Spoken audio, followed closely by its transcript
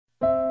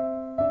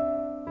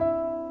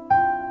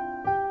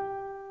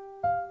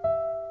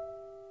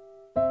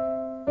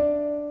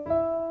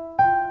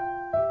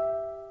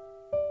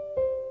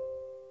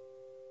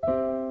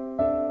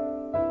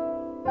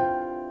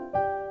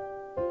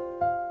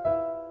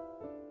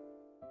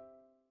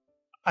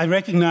I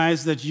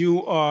recognize that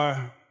you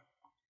are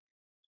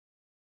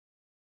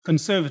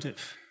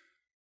conservative.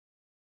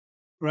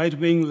 Right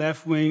wing,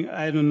 left wing,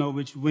 I don't know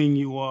which wing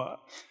you are.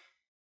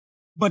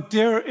 But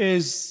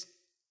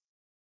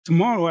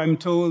tomorrow I'm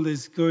told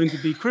is going to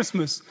be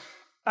Christmas.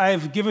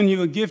 I've given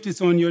you a gift,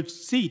 it's on your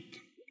seat.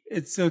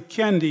 It's a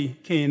candy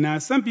cane. Now,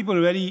 some people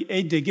already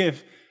ate their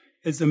gift.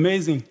 It's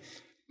amazing.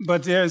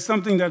 But there's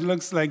something that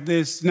looks like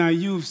this. Now,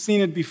 you've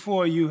seen it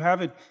before, you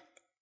have it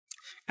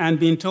and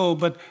been told,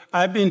 but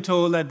I've been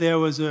told that there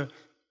was a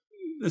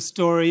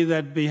story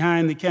that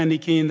behind the candy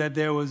cane that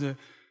there was a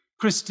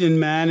Christian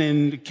man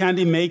and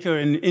candy maker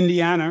in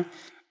Indiana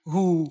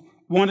who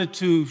wanted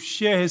to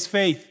share his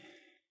faith.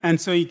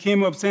 And so he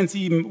came up, since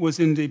he was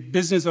in the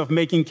business of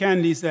making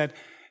candies, that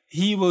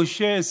he will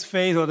share his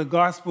faith or the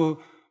gospel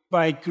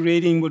by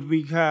creating what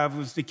we have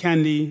was the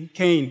candy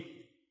cane.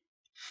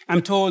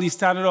 I'm told he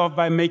started off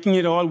by making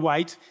it all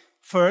white.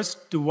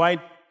 First, the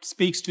white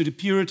speaks to the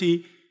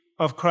purity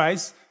of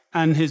Christ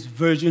and his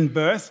virgin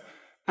birth.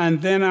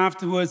 And then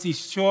afterwards, he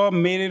sure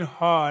made it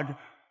hard.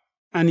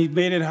 And he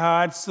made it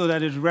hard so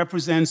that it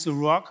represents the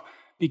rock,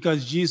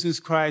 because Jesus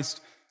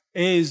Christ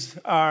is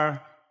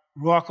our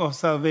rock of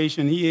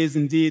salvation. He is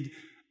indeed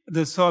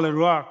the solid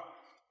rock.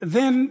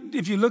 Then,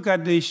 if you look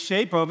at the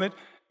shape of it,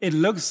 it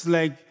looks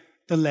like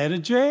the letter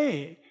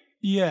J.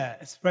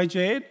 Yes, right,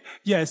 Jade?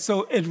 Yes,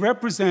 so it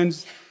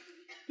represents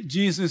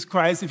Jesus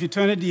Christ. If you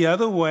turn it the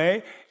other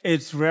way,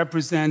 it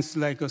represents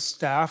like a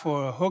staff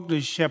or a hook,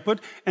 the shepherd,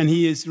 and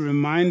he is a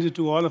reminder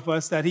to all of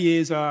us that he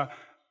is our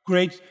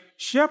great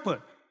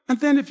shepherd. And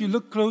then if you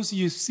look closer,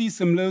 you see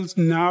some little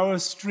narrow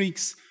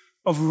streaks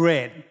of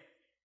red.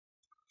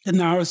 The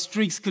narrow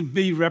streaks could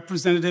be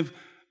representative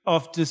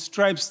of the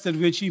stripes that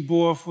which he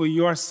bore for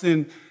your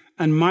sin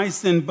and my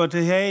sin. But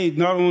hey,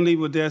 not only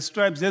were there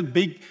stripes, that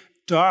big,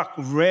 dark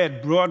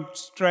red, broad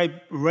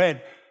stripe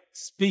red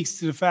speaks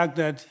to the fact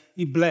that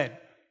he bled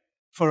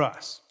for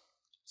us.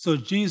 So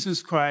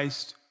Jesus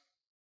Christ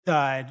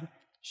died,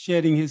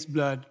 shedding his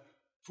blood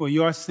for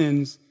your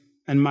sins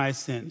and my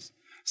sins.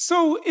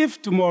 So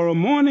if tomorrow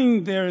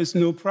morning there is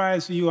no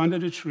prize for you under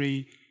the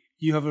tree,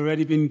 you have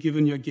already been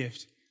given your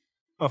gift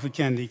of a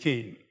candy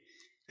cane.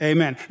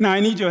 Amen. Now,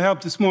 I need your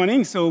help this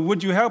morning, so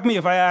would you help me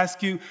if I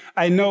ask you?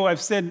 I know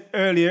I've said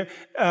earlier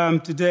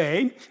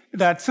today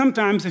that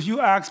sometimes if you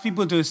ask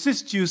people to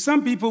assist you,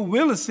 some people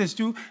will assist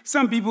you,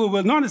 some people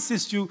will not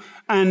assist you,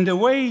 and the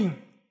way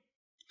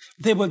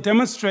they will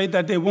demonstrate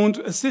that they won't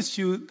assist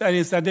you, that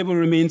is, that they will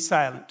remain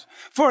silent.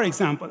 For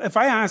example, if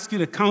I ask you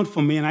to count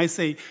for me and I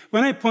say,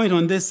 when I point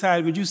on this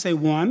side, would you say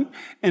 1?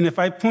 And if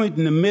I point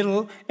in the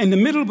middle, and the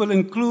middle will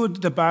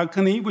include the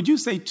balcony, would you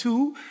say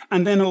 2?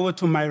 And then over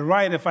to my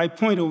right, if I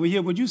point over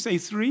here, would you say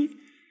 3?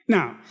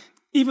 Now,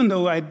 even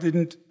though I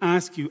didn't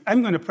ask you,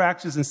 I'm going to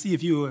practice and see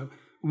if you were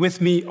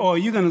with me, or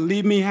you're going to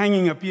leave me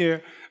hanging up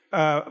here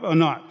or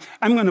not.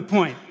 I'm going to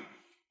point.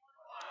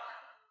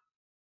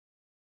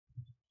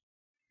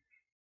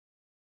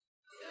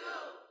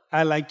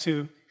 I like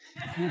to.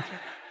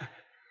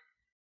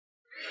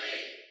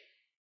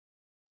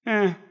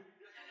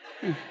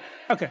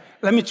 Okay,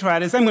 let me try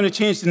this. I'm going to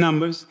change the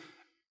numbers.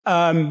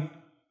 I'm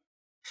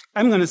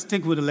going to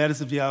stick with the letters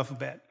of the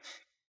alphabet.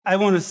 I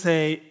want to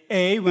say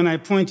A. When I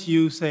point to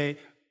you, say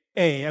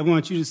A. I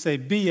want you to say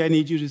B. I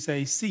need you to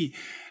say C.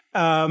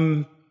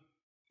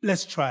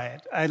 Let's try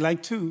it. I'd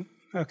like to.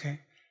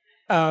 Okay.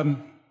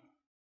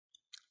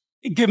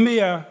 Give me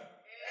a.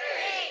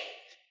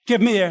 Give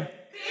me a.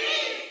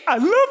 I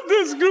love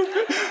this group.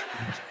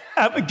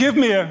 Give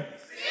me a.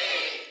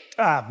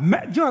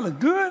 Y'all are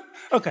good.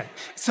 Okay.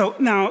 So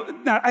now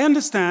I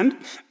understand,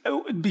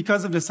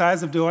 because of the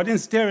size of the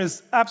audience, there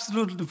is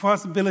absolutely the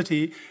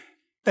possibility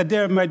that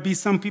there might be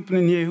some people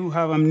in here who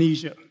have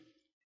amnesia.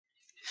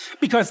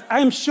 Because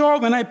I'm sure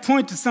when I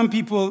point to some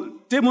people,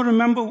 they won't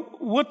remember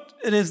what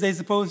it is they're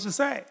supposed to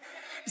say.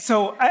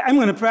 So I'm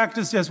going to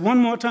practice just one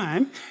more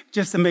time,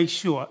 just to make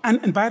sure.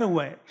 And by the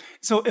way,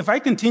 so if I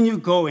continue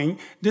going,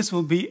 this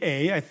will be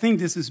A. I think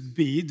this is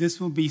B.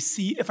 This will be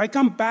C. If I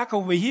come back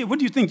over here, what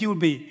do you think you will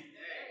be?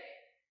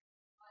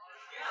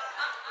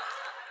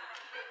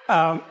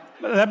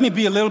 Let me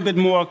be a little bit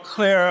more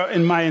clear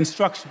in my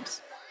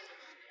instructions.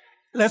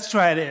 Let's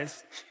try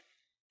this.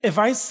 If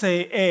I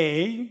say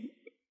A,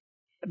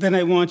 then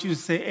I want you to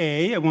say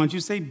A, I want you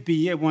to say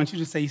B, I want you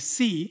to say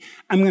C.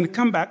 I'm going to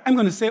come back. I'm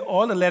going to say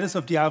all the letters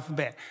of the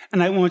alphabet,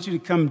 and I want you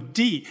to come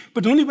D.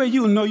 But the only way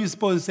you'll know you're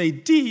supposed to say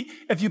D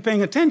if you're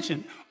paying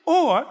attention,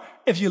 or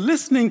if you're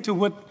listening to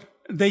what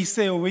they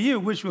say over here,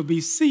 which will be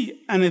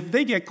C. And if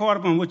they get caught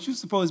up on what you're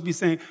supposed to be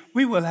saying,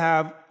 we will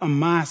have a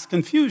mass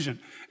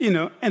confusion,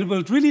 and it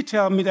will really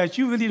tell me that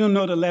you really don't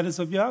know the letters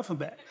of your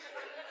alphabet.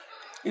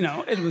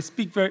 It will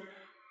speak very...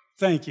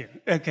 Thank you.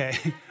 Okay.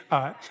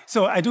 All right.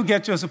 So I do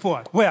get your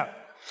support. Well,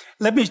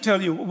 let me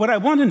tell you, what I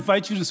want to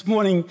invite you this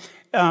morning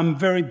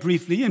very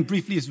briefly, and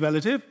briefly is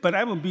relative, but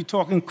I will be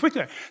talking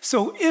quicker.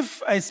 So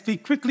if I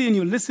speak quickly and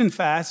you listen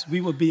fast, we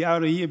will be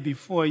out of here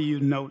before you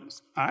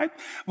notice. All right?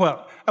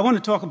 Well, I want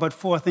to talk about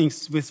 4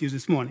 things with you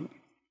this morning.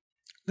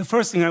 The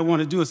first thing I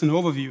want to do is an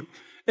overview.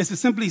 is to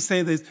simply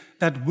say this,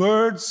 that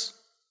words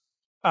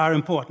are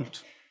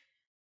important.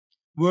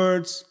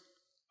 Words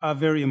are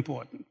very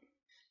important.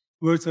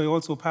 Words are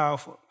also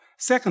powerful.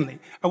 Secondly,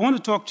 I want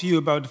to talk to you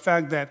about the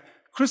fact that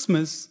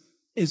Christmas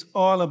is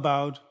all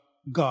about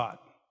God.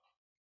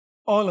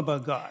 All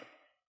about God.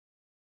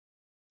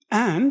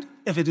 And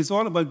if it is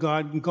all about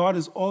God, God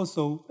is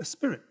also a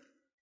spirit.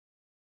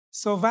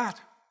 So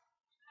that.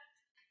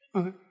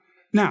 Okay.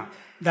 Now,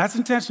 that's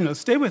intentional.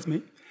 Stay with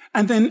me.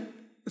 And then,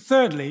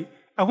 thirdly,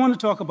 I want to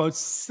talk about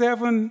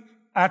 7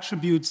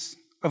 attributes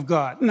of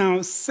God.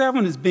 Now,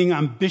 7 is being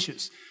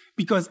ambitious,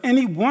 because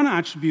any one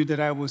attribute that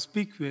I will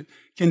speak with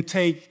can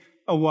take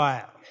a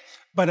while.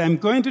 But I'm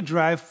going to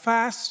drive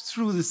fast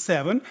through the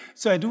 7,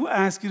 so I do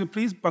ask you to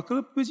please buckle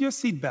up with your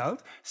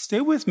seatbelt.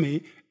 Stay with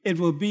me. It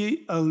will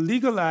be a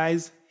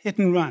legalized hit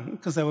and run,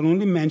 because I will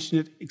only mention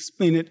it,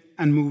 explain it,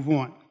 and move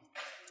on.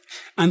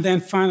 And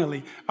then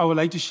finally, I would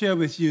like to share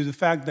with you the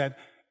fact that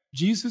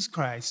Jesus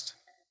Christ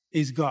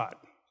is God.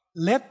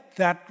 Let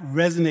that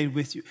resonate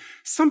with you.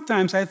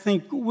 Sometimes I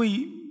think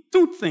we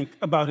don't think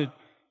about it,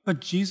 but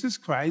Jesus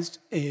Christ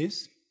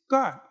is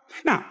God.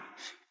 Now,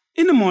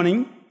 in the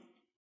morning,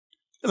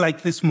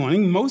 like this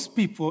morning, most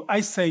people,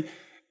 I say,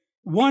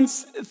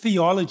 once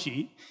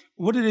theology,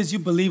 what it is you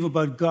believe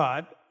about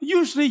God,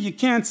 usually you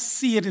can't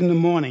see it in the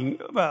morning,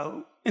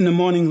 well, in the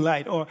morning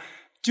light or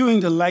during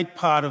the light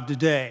part of the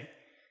day.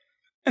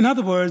 In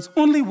other words,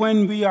 only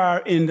when we are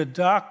in the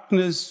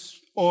darkness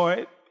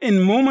or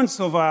in moments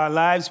of our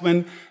lives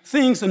when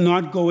things are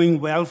not going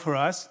well for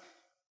us,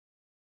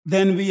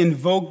 then we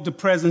invoke the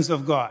presence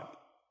of God.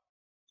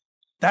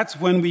 That's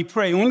when we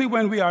pray, only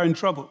when we are in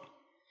trouble.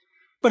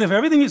 But if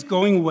everything is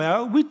going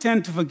well, we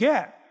tend to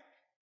forget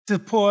to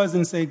pause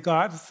and say,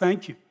 God,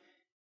 thank you,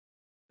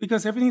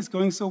 because everything is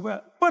going so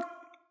well. But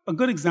a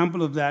good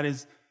example of that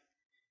is,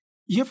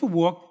 you ever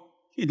walk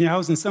in your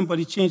house and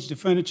somebody changed the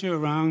furniture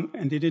around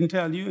and they didn't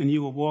tell you and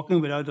you were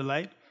walking without the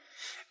light?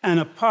 And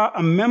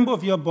a member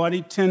of your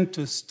body tend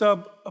to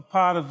stub a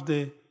part of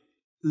the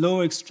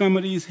lower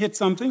extremities, hit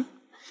something?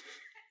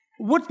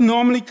 What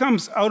normally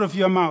comes out of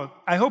your mouth?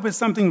 I hope it's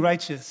something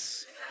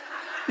righteous.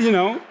 You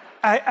know,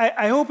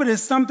 I hope it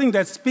is something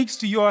that speaks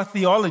to your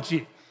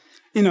theology.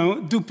 You know,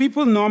 do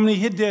people normally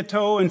hit their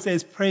toe and say,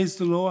 praise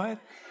the Lord?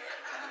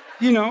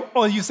 You know,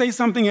 or you say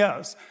something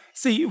else.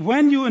 See,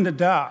 when you're in the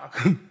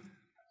dark,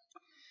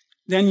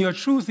 then your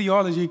true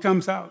theology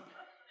comes out.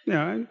 You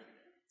know?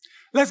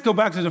 Let's go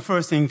back to the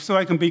first thing so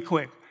I can be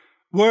quick.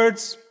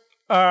 Words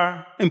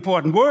are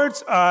important.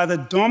 Words are the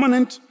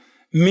dominant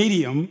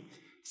medium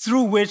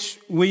through which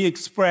we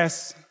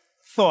express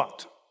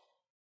thought.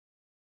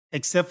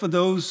 Except for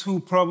those who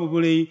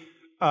probably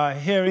are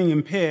hearing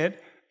impaired,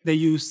 they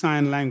use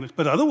sign language.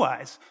 But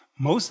otherwise,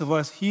 most of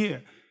us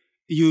here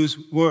use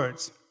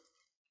words.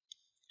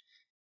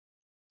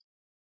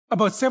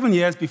 About 7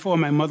 years before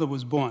my mother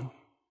was born,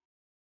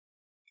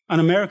 an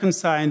American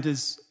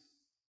scientist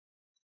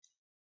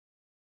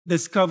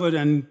discovered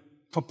and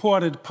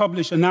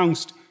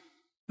announced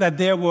that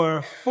there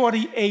were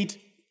 48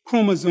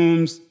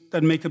 chromosomes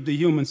that make up the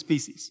human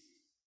species.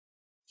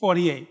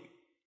 48.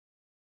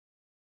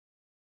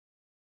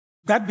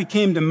 That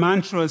became the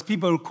mantra as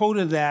people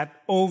quoted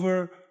that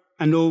over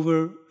and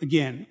over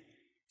again.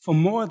 For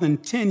more than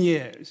 10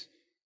 years,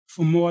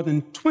 for more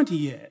than 20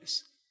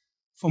 years,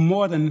 for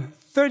more than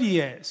 30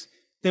 years,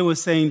 they were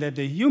saying that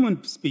the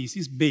human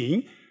species,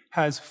 being,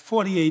 has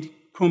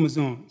 48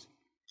 chromosomes.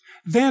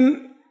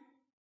 Then,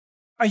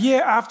 a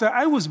year after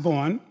I was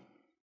born,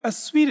 a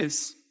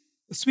Swedish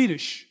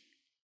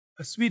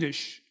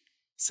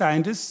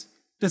scientist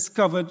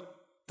discovered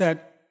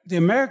that the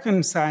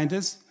American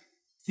scientist,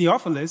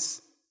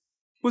 Theophilus,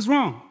 was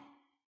wrong.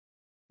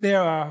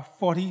 There are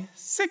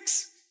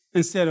 46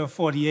 instead of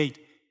 48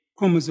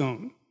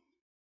 chromosomes.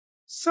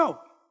 So,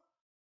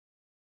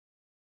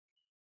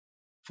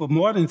 for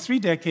more than 3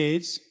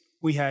 decades,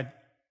 we had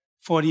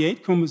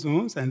 48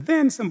 chromosomes, and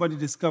then somebody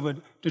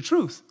discovered the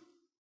truth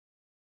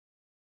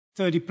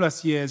 30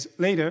 plus years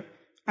later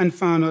and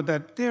found out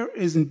that there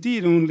is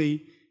indeed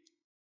only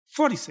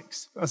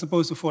 46 as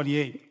opposed to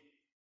 48.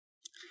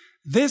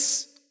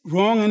 This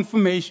wrong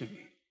information,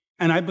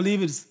 and I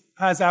believe it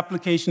has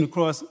application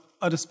across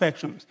other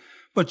spectrums,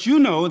 but you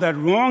know that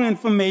wrong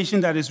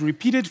information that is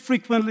repeated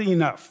frequently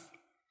enough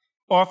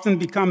often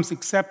becomes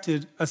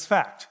accepted as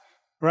fact,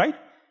 right?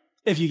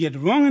 If you get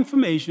wrong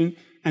information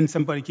and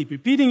somebody keep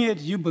repeating it,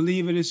 you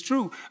believe it is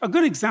true. A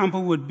good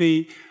example would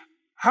be,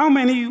 how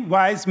many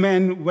wise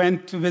men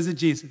went to visit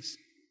Jesus?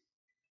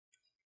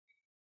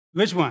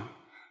 Which one?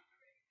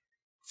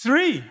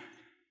 3.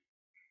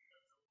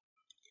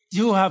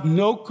 You have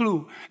no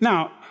clue.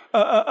 Now,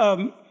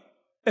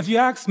 if you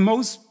ask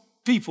most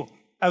people,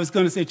 I was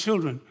going to say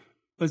children,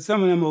 but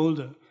some of them are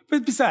older.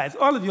 But besides,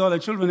 all of you all are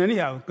children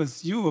anyhow,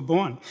 because you were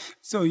born.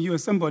 So you are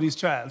somebody's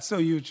child, so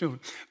you're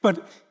children.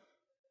 But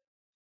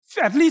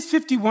at least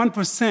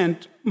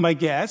 51%, my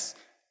guess,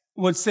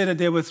 would say that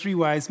there were 3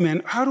 wise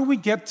men. How do we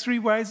get 3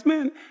 wise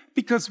men?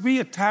 Because we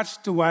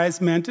attached the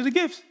wise men to the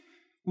gifts.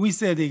 We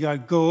said they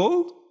got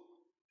gold,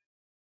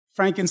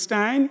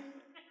 Frankenstein?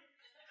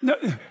 No,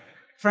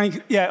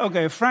 Frank, yeah,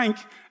 okay, Frank,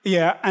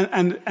 yeah,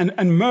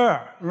 and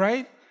myrrh,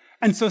 right?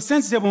 And so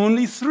since there were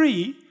only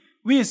three,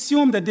 we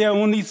assume that there are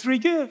only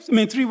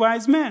three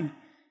wise men.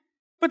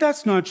 But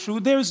that's not true.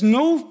 There is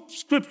no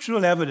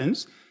scriptural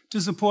evidence to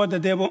support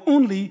that there were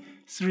only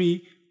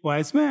three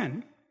wise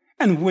men.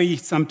 And we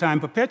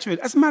sometimes perpetuate.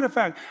 As a matter of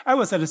fact, I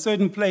was at a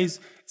certain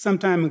place some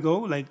time ago,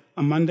 like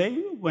a Monday,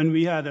 when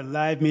we had a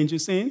live manger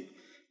scene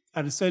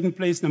at a certain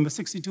place, number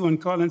 62 on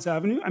Collins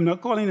Avenue. I'm not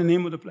calling the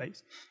name of the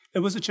place. It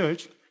was a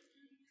church,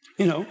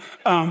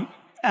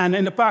 and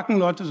in the parking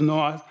lot to the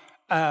north,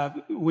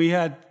 we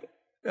had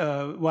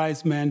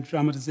wise man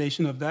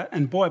dramatization of that.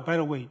 And boy, by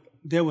the way,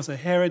 there was a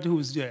Herod who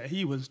was there.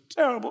 He was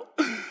terrible.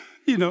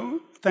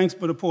 Thanks,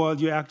 Brother Paul,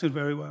 you acted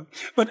very well.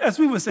 But as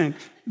we were saying,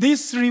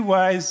 these three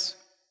wise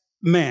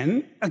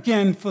men,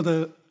 again, for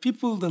the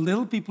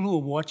little people who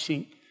are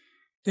watching,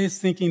 they're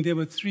thinking there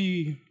were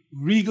three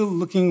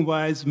regal-looking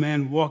wise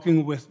men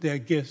walking with their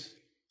gifts,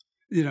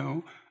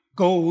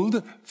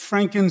 gold,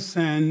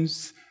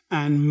 frankincense,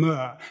 and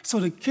myrrh. So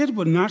the kid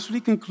would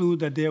naturally conclude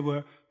that there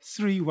were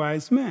three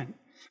wise men.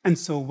 And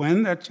so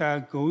when that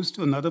child goes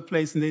to another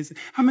place and they say,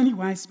 how many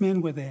wise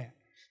men were there?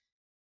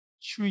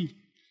 Three.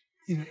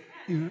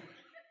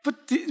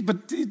 But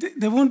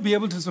they won't be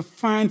able to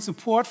find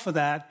support for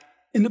that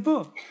in the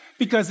book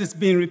because it's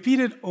been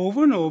repeated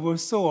over and over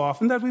so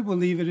often that we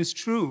believe it is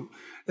true.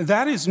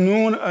 That is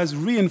known as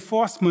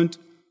reinforcement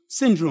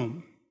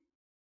syndrome.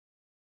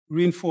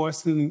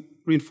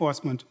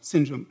 Reinforcement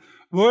syndrome.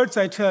 Words,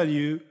 I tell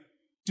you,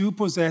 do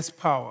possess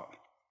power.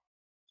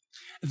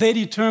 They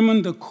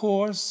determine the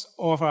course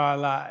of our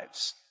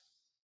lives.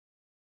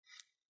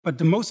 But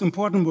the most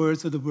important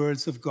words are the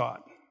words of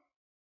God.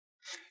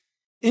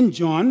 In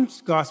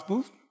John's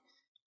Gospel,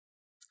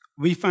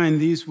 we find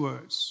these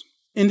words.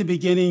 In the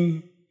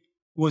beginning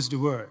was the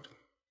Word,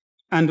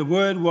 and the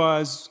Word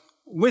was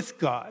with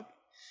God,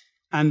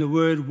 and the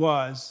Word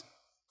was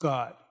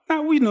God.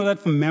 Now, we know that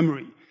from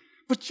memory,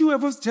 but you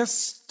ever just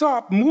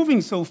stop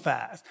moving so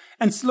fast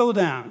and slow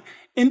down?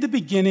 In the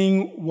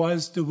beginning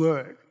was the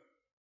Word,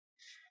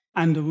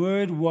 and the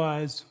Word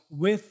was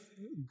with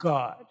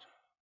God,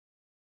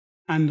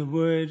 and the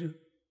Word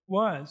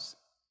was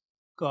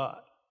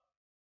God.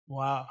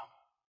 Wow.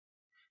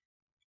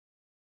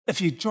 If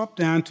you drop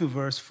down to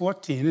verse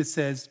 14, it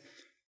says,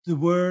 the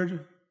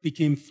Word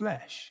became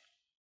flesh.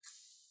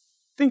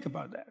 Think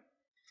about that.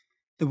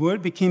 The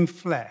Word became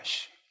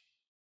flesh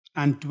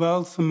and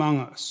dwelt among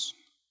us.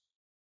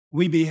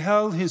 We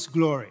beheld his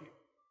glory,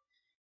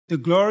 the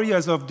glory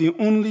as of the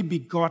only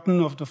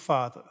begotten of the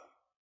Father,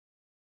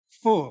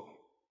 full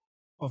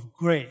of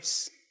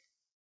grace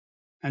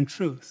and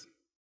truth.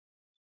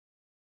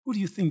 Who do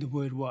you think the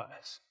Word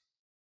was?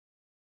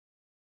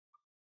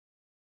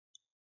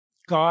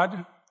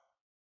 God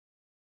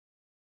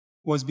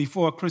was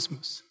before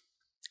Christmas.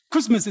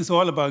 Christmas is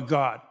all about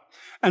God.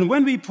 And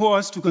when we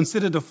pause to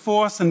consider the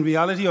force and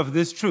reality of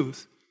this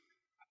truth,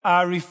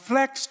 our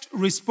reflexed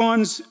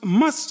response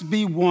must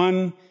be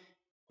one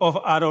of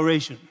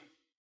adoration.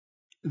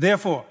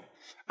 Therefore,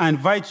 I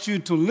invite you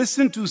to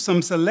listen to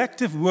some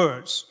selective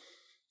words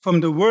from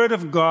the Word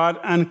of God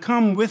and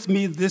come with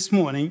me this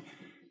morning.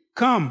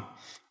 Come,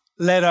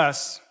 let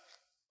us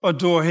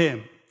adore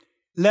him.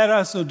 Let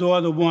us adore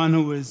the one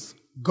who is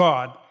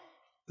God,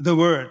 the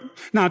Word.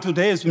 Now,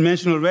 today, as we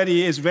mentioned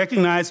already, is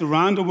recognized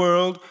around the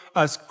world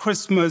as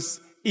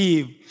Christmas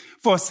Eve.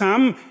 For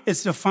some,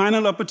 it's the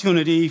final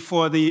opportunity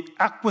for the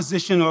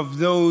acquisition of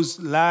those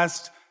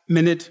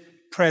last-minute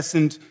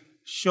present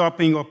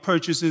shopping or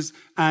purchases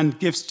and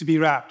gifts to be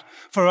wrapped.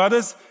 For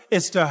others,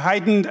 it's the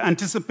heightened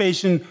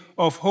anticipation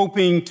of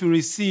hoping to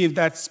receive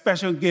that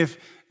special gift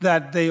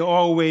that they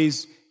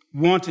always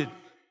wanted,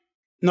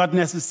 not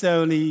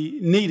necessarily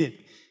needed.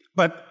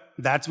 But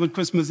that's what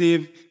Christmas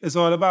Eve is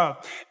all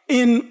about.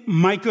 In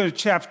Micah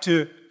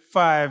chapter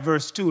 5,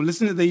 verse 2,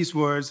 listen to these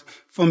words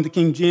from the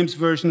King James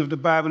Version of the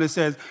Bible. It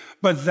says,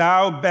 but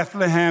thou,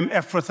 Bethlehem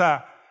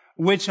Ephrathah,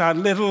 which art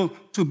little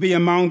to be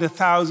among the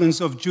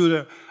thousands of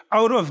Judah,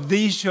 out of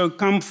thee shall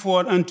come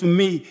forth unto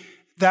me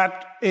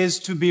that is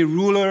to be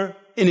ruler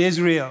in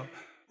Israel,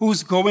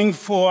 whose goings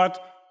forth,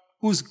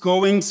 you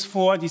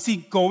see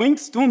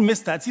goings, don't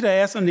miss that, see the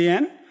S on the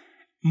end?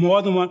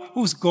 More than one,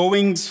 whose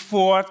goings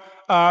forth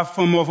are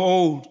from of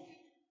old,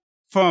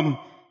 from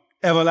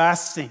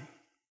everlasting.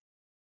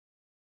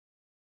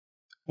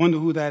 Wonder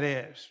who that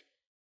is.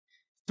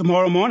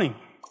 Tomorrow morning,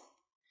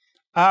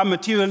 our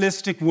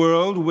materialistic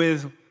world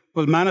will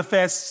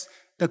manifest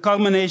the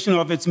culmination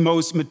of its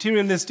most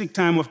materialistic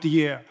time of the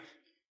year,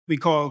 we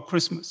call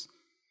Christmas,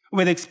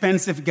 with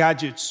expensive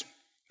gadgets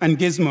and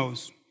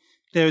gizmos.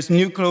 There's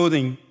new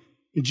clothing,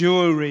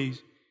 jewelry,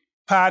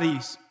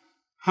 parties,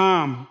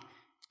 ham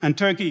and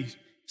turkey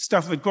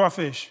stuffed with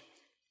crawfish,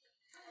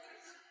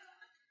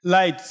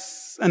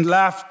 lights and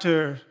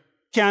laughter,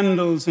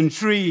 candles and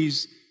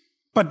trees.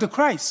 But the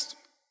Christ,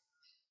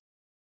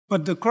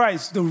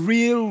 the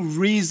real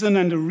reason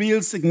and the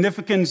real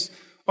significance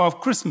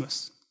of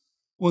Christmas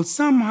will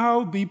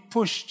somehow be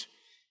pushed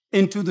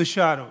into the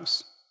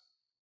shadows.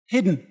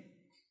 hidden,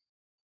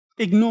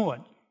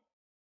 ignored,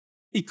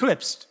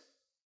 eclipsed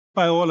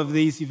by all of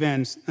these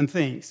events and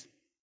things.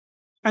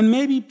 And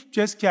maybe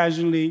just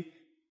casually,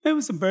 it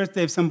was a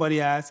birthday of somebody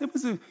else. It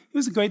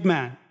was a great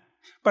man.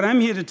 But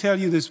I'm here to tell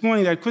you this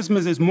morning that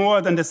Christmas is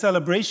more than the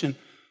celebration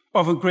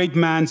of a great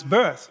man's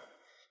birth.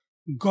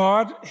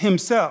 God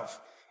himself,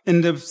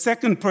 in the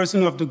second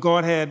person of the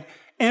Godhead,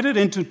 entered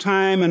into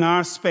time and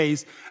our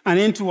space and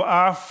into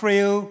our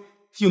frail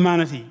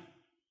humanity,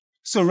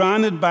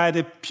 surrounded by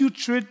the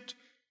putrid,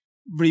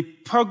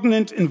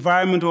 repugnant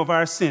environment of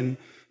our sin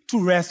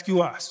to rescue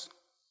us.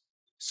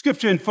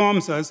 Scripture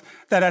informs us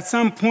that at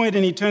some point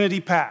in eternity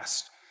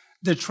past,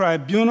 the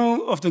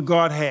tribunal of the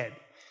Godhead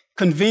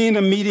convened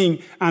a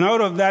meeting, and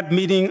out of that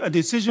meeting, a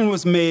decision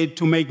was made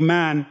to make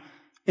man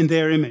in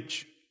their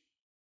image.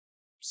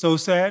 So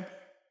said,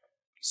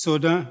 so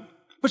done.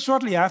 But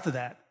shortly after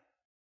that,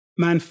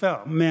 man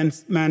fell, man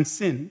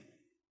sinned,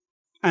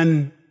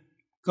 and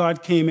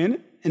God came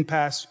in and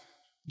passed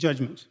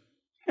judgment.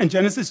 In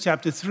Genesis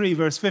chapter 3,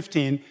 verse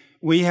 15,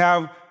 we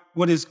have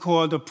what is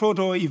called the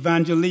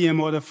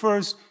proto-evangelium, or the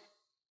first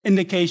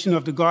indication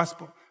of the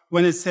gospel,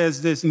 when it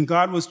says this, and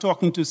God was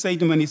talking to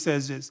Satan when he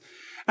says this,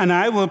 "And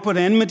I will put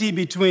enmity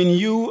between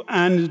you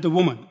and the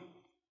woman,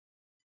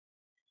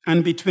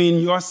 and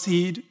between your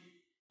seed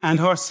and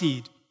her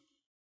seed.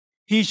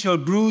 He shall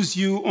bruise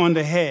you on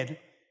the head,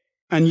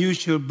 and you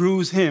shall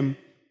bruise him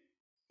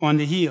on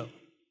the heel."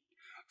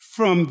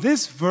 From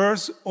this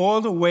verse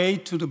all the way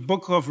to the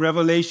book of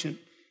Revelation,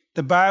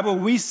 the Bible,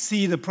 we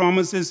see the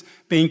promises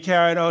being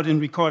carried out in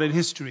recorded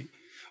history.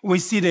 We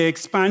see the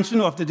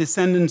expansion of the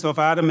descendants of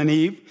Adam and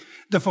Eve,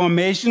 the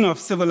formation of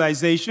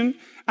civilization,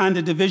 and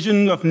the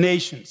division of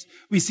nations.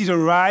 We see the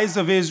rise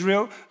of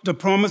Israel, the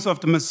promise of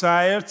the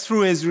Messiah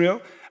through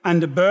Israel,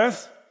 and the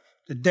birth,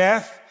 the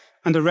death,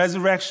 and the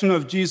resurrection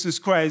of Jesus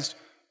Christ,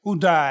 who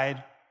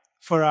died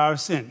for our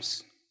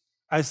sins.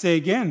 I say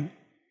again,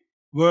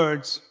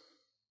 words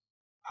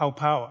have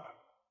power.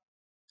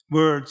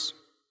 Words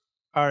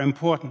are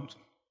important.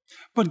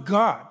 But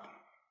God,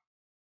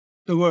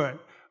 the Word,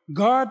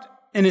 God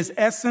in his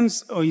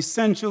essence or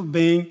essential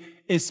being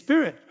is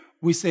spirit.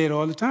 We say it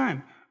all the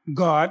time.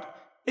 God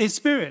is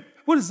spirit.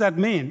 What does that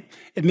mean?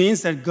 It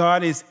means that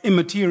God is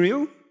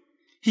immaterial,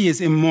 he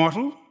is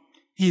immortal,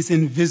 he is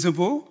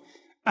invisible,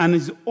 and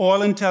is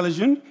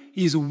all-intelligent.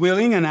 He is a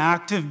willing and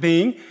active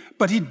being,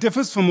 but he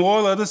differs from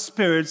all other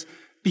spirits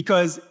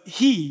because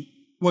he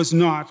was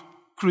not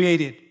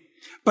created.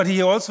 But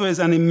he also is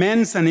an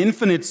immense and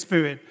infinite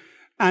spirit,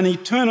 an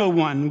eternal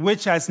one,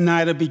 which has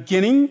neither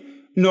beginning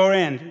nor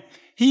end.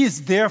 He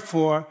is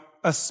therefore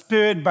a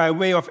spirit by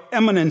way of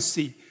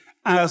eminency,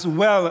 as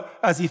well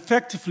as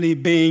effectively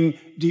being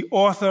the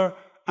author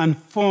and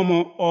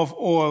former of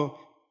all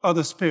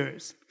other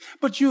spirits.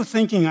 But you're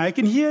thinking, I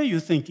can hear you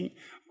thinking,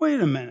 wait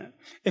a minute.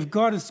 If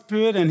God is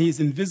spirit and he's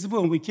invisible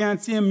and we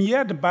can't see him,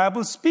 yet the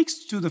Bible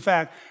speaks to the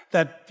fact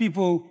that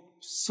people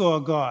saw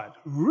God.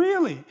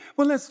 Really?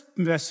 Well,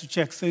 let's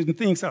check certain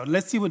things out.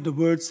 Let's see what the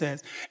word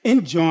says.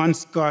 In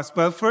John's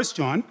gospel, 1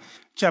 John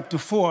chapter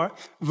 4,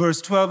 verse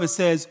 12, it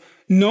says,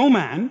 "No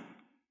man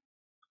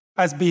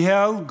has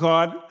beheld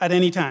God at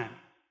any time."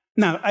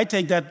 Now, I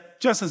take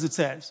that just as it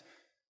says.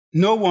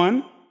 No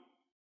one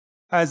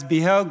has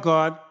beheld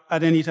God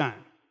at any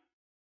time.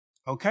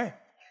 Okay.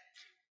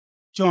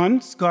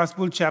 John's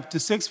Gospel, chapter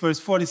 6, verse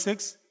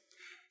 46,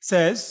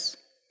 says,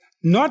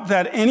 "Not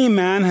that any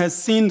man has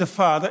seen the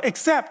Father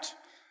except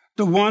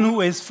the one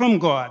who is from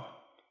God.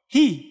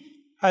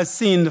 He has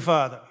seen the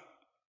Father."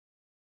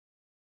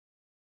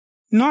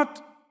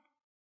 Not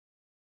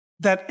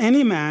that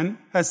any man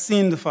has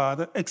seen the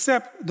Father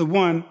except the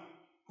one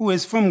who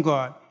is from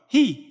God.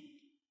 He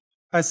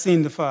has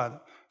seen the Father.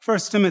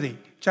 1 Timothy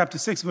chapter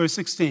 6, verse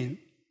 16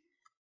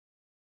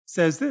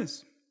 says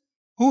this,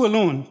 "Who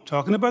alone,"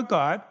 talking about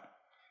God,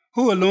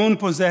 "who alone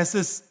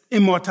possesses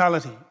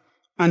immortality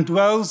and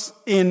dwells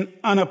in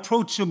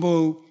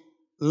unapproachable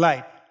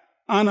light."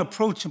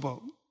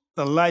 Unapproachable,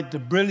 the light, the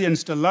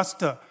brilliance, the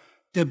luster,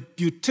 the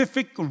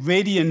beatific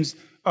radiance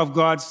of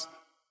God's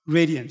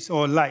radiance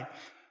or light.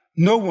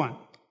 No one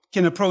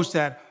can approach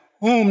that,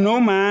 whom no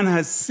man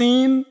has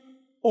seen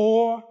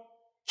or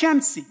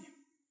can see.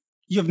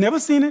 You've never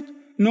seen it,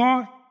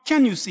 nor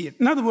can you see it.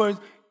 In other words,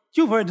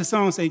 you've heard the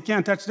song say, "You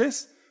can't touch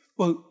this."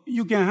 Well,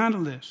 you can't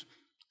handle this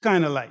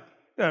kind of light.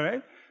 All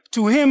right?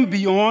 "To him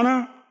be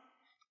honor,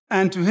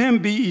 and to him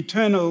be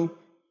eternal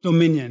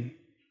dominion."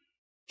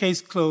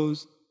 Case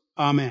closed.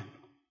 Amen.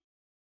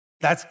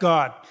 That's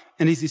God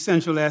in his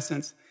essential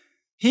essence.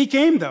 He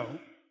came, though,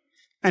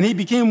 and he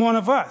became one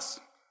of us.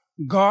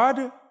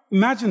 God,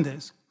 imagine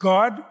this,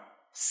 God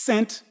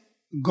sent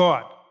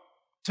God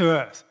to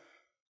earth.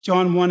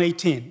 John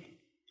 1:18.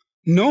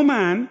 No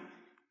man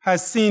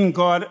has seen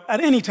God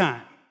at any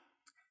time.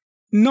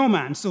 No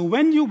man. So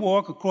when you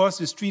walk across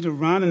the street,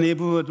 around a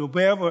neighborhood, or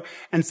wherever,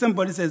 and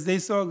somebody says they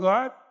saw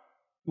God,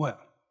 well,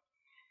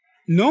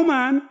 no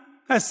man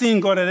has seen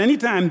God at any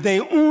time.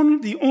 The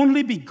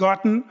only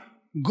begotten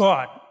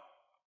God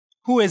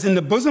who is in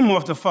the bosom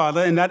of the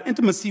Father, in that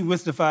intimacy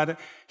with the Father,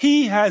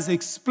 he has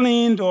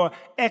explained or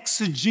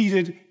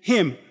exegeted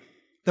him.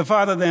 The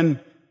Father then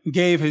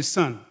gave his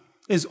Son,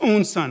 his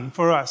own Son,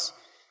 for us,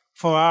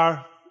 for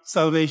our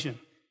salvation.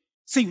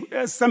 See,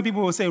 some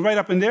people will say right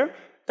up in there,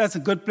 that's a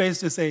good place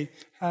to say,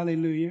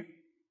 hallelujah.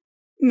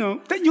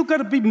 No, you got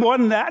to be more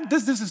than that.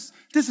 This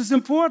is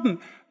important.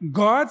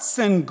 God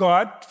sent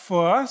God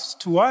for us,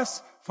 to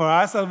us, for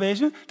our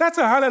salvation. That's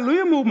a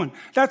hallelujah movement.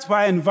 That's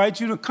why I invite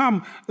you to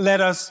come.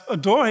 Let us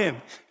adore him,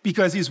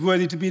 because he's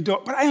worthy to be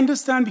adored. But I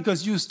understand,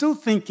 because you're still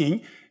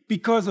thinking,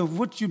 because of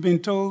what you've been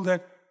told,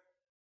 that,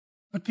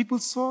 but people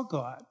saw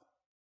God.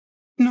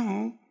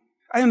 No,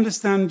 I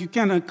understand you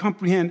cannot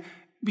comprehend,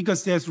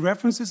 because there's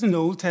references in the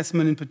Old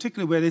Testament in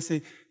particular where they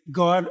say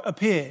God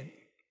appeared.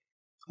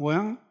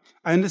 Well,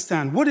 I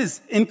understand. What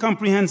is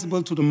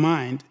incomprehensible to the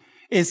mind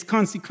is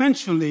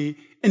consequentially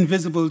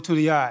invisible to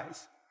the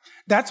eyes.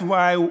 That's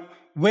why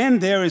when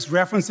there is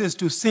references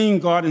to seeing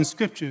God in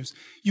scriptures,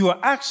 you are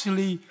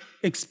actually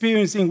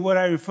experiencing what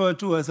I refer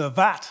to as a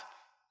VAT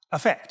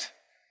effect,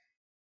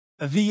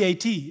 a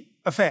VAT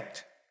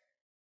effect.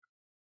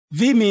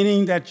 V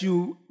meaning that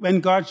when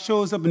God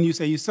shows up and you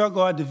say you saw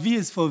God, the V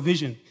is for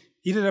vision.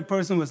 Either the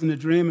person was in a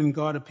dream and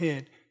God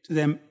appeared to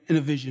them in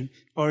a vision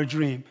or a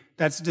dream.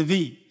 That's the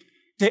V.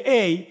 The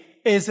A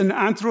is an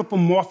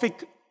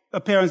anthropomorphic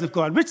appearance of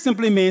God, which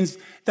simply means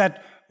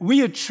that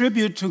we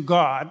attribute to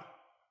God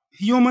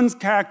humans'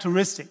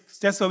 characteristics,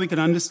 just so we can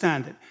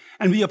understand it,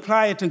 and we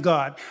apply it to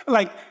God.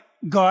 Like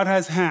God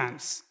has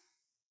hands.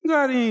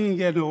 God ain't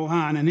get no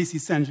hand in his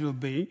essential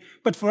being.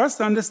 But for us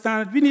to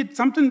understand it, we need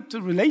something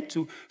to relate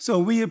to. So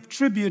we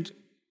attribute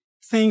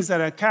things that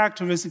are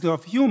characteristic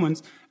of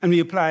humans, and we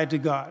apply it to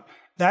God.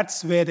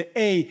 That's where the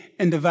A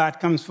in the VAT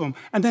comes from.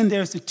 And then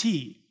there's the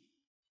T,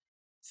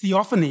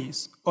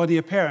 theophanies, or the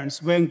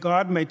appearance, when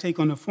God may take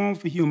on a form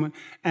for human.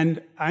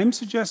 And I'm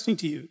suggesting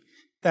to you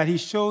that he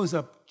shows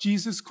up.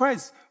 Jesus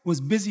Christ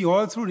was busy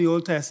all through the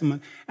Old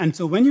Testament. And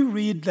so when you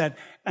read that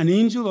an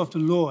angel of the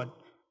Lord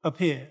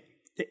appeared,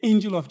 the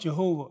angel of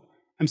Jehovah,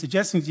 I'm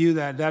suggesting to you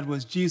that that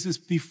was Jesus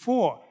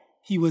before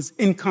he was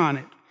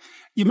incarnate.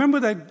 You remember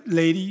that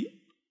lady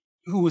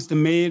who was the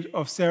maid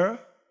of Sarah,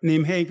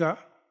 named Hagar?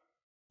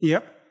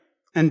 Yep.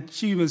 And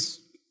she was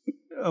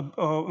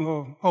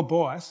her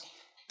boss.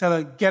 Tell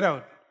her, get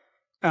out,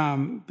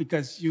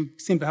 because you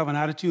seem to have an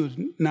attitude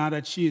now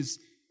that she is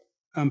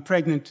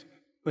pregnant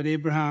with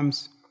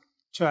Abraham's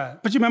child.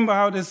 But you remember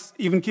how this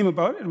even came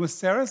about? It was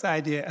Sarah's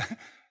idea.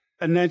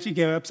 And then she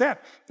got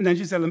upset. And then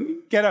she said,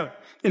 get out.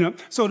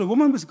 So the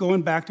woman was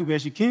going back to where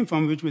she came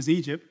from, which was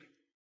Egypt.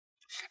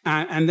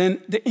 And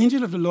then the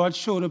angel of the Lord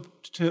showed up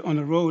on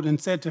the road and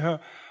said to her,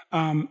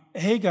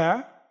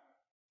 Hagar,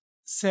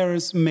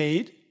 Sarah's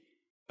maid,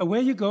 where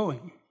are you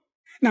going?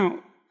 Now,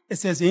 it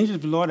says the angel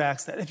of the Lord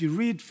asked that. If you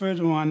read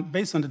further on,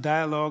 based on the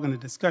dialogue and the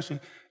discussion,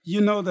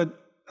 you know that,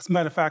 as a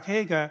matter of fact,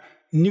 Hagar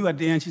knew at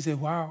the end, she said,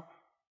 wow,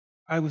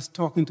 I was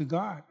talking to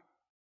God.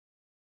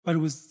 But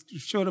it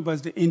showed up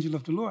as the angel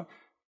of the Lord.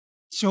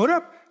 Showed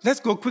up. Let's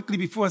go quickly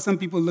before some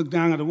people look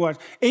down at the watch.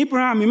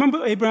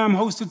 Remember Abraham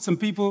hosted some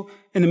people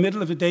in the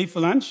middle of the day for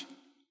lunch?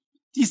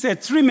 He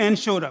said 3 men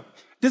showed up.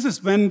 This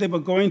is when they were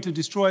going to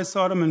destroy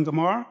Sodom and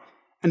Gomorrah,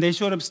 and they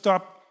showed up,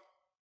 stopped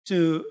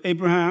to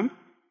Abraham,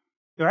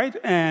 right?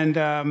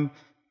 And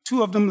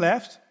 2 of them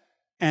left,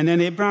 and then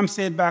Abraham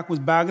stayed back, was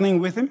bargaining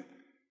with him,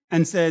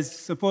 and says,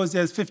 suppose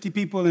there's 50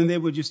 people in there,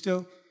 would you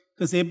still?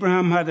 Because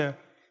Abraham had a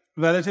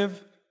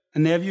relative, a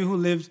nephew who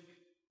lived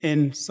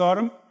in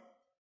Sodom.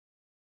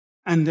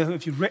 And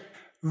if you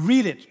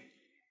read it,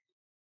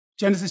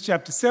 Genesis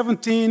chapter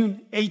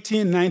 17,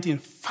 18, 19,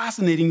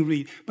 fascinating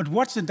read. But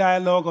watch the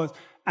dialogue,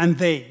 and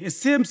they. It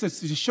seems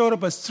that it showed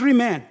up as 3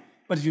 men.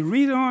 But if you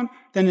read on,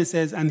 then it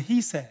says, and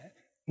he said,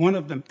 one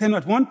of them. Then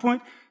at one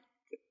point,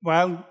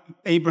 while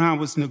Abraham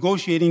was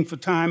negotiating for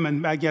time,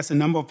 and I guess a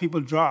number of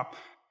people dropped,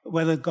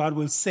 whether God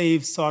will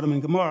save Sodom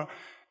and Gomorrah,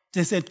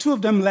 they said 2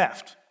 of them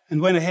left and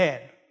went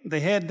ahead. They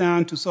head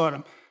down to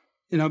Sodom,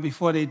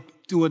 before they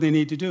do what they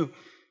need to do.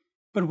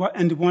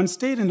 And the one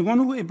stayed, and the one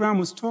who Abraham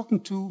was talking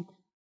to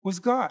was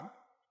God.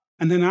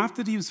 And then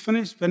after he was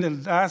finished, when the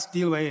last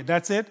deal was,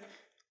 that's it,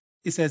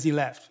 it says he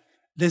left.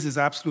 This is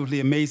absolutely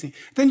amazing.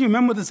 Then you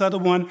remember this other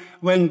one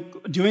when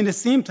during the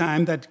same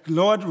time that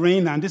Lord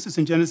rained down, this is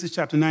in Genesis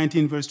chapter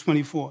 19, verse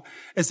 24.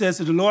 It says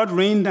that the Lord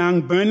rained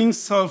down burning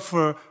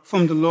sulfur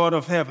from the Lord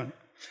of heaven.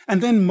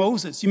 And then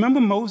Moses. You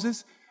remember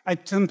Moses?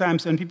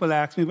 Sometimes when people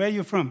ask me, where are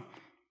you from?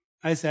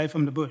 I say, I'm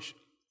from the bush.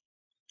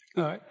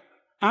 All right.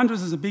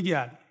 Andrews is a big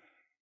yard.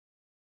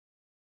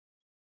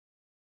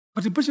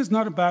 But the bush is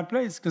not a bad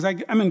place, because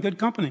I'm in good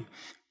company.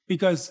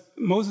 Because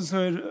Moses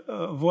heard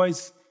a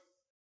voice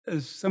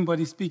as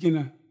somebody speaking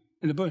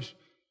in the bush.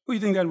 Who do you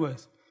think that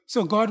was?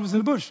 So God was in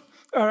the bush.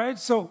 All right.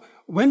 So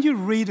when you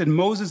read that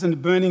Moses in the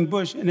burning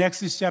bush in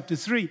Exodus chapter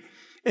 3,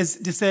 it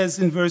says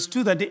in verse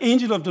 2 that the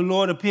angel of the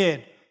Lord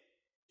appeared.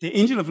 The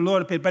angel of the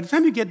Lord appeared. By the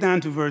time you get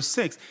down to verse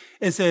 6,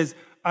 it says,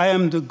 I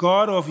am the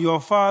God of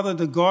your father,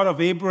 the God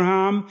of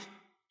Abraham,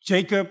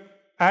 Jacob,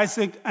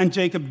 Isaac and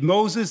Jacob.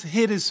 Moses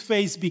hid his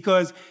face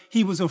because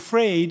he was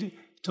afraid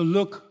to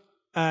look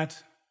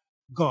at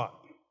God.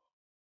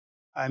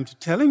 I'm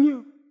telling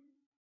you,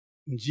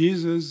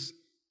 Jesus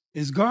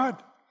is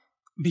God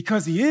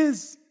because he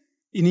is,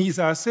 and he's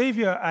our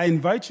Savior. I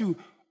invite you,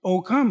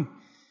 oh, come,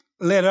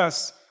 let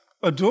us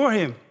adore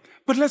him.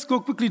 But let's go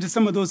quickly to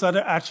some of those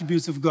other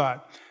attributes of God.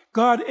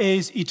 God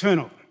is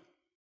eternal.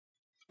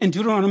 In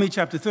Deuteronomy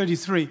chapter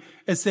 33,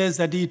 it says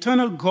that the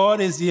eternal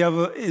God is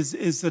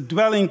the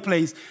dwelling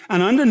place,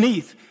 and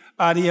underneath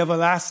are the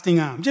everlasting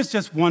arms.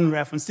 Just one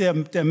reference. There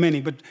are many,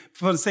 but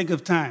for the sake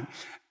of time,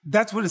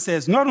 that's what it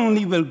says. Not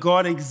only will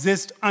God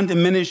exist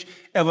undiminished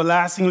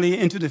everlastingly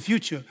into the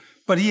future,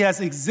 but he has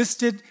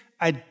existed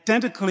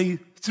identically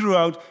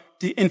throughout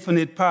the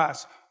infinite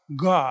past.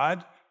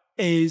 God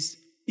is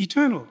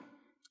eternal.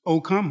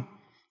 Oh, come,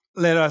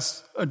 let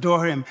us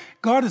adore him.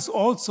 God is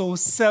also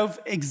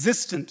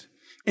self-existent.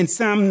 In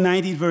Psalm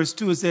 90, verse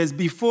 2, it says,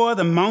 before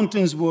the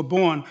mountains were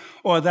born,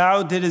 or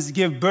thou didst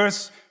give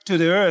birth to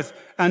the earth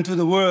and to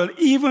the world,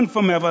 even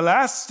from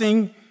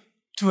everlasting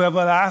to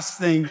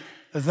everlasting,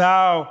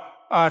 thou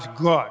art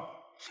God.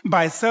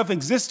 By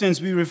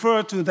self-existence, we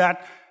refer to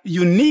that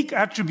unique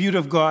attribute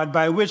of God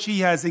by which he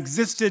has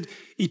existed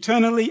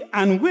eternally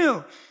and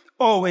will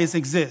always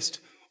exist.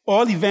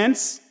 All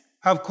events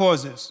have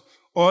causes.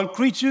 All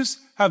creatures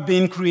have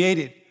been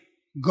created.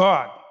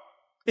 God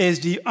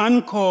is the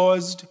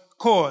uncaused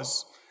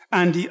cause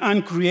and the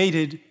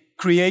uncreated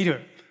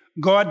creator.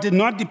 God did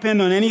not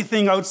depend on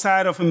anything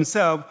outside of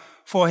himself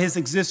for his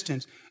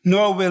existence,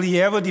 nor will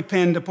he ever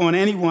depend upon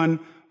anyone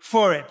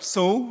for it.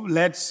 So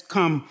let's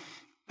come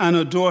and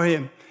adore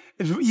him.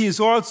 He is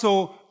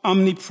also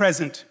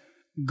omnipresent.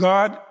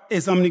 God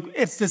is omnipresent.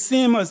 It's the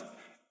same as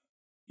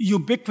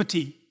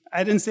ubiquity.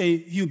 I didn't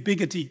say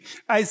ubiquity.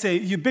 I say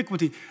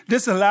ubiquity.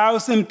 This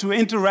allows him to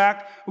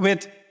interact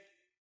with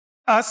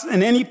us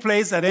in any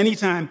place at any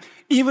time,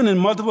 even in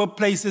multiple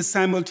places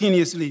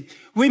simultaneously.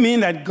 We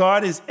mean that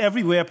God is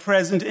everywhere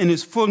present in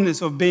his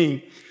fullness of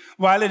being.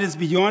 While it is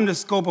beyond the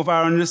scope of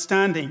our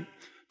understanding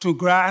to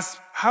grasp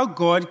how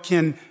God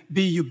can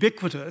be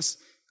ubiquitous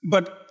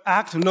but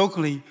act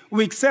locally,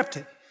 we accept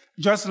it,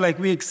 just like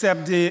we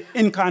accept the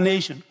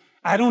incarnation.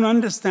 I don't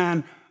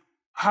understand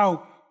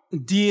how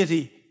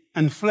deity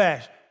and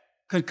flesh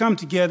could come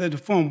together to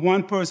form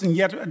one person,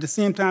 yet at the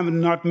same time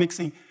not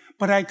mixing.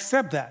 But I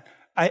accept that.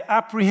 I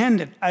apprehend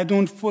it. I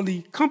don't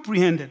fully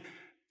comprehend it.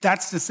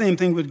 That's the same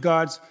thing with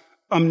God's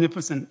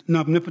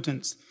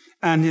omnipotence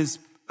and his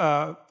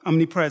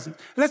omnipresent.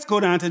 Let's go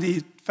down to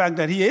the fact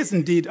that he is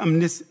indeed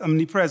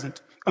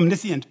omnipresent,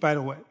 omniscient, by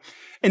the way.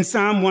 In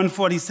Psalm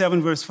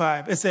 147, verse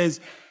 5, it says,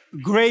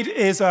 great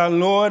is our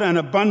Lord and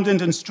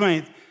abundant in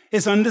strength.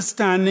 His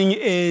understanding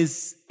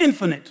is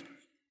infinite.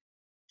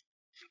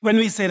 When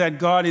we say that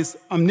God is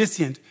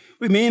omniscient,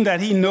 we mean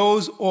that he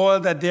knows all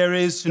that there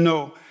is to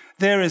know.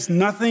 There is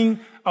nothing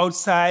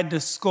outside the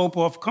scope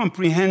of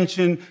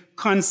comprehension,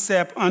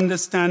 concept,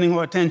 understanding,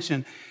 or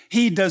attention.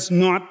 He does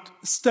not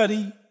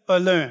study or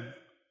learn.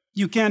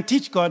 You can't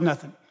teach God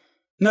nothing.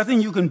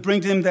 Nothing you can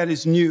bring to him that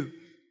is new.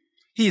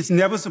 He is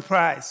never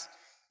surprised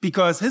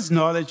because his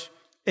knowledge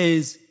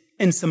is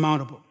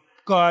insurmountable.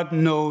 God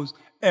knows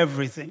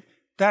everything.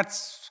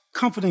 That's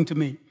comforting to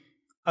me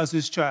as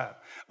his child.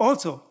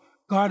 Also,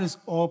 God is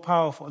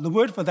all-powerful. The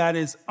word for that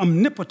is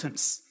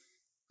omnipotence.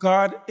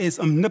 God is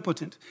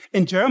omnipotent.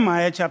 In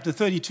Jeremiah chapter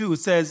 32, it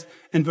says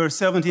in verse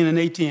 17 and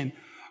 18,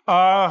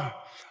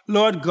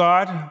 Lord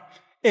God,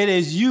 it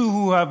is you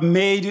who have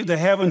made the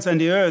heavens and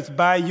the earth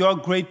by your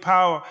great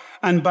power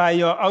and by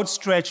your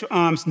outstretched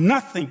arms.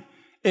 Nothing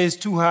is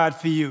too hard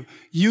for you.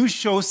 You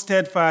show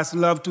steadfast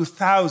love to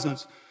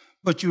thousands,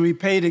 but you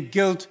repay the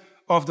guilt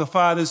of the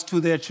fathers to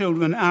their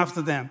children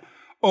after them.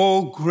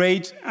 O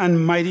great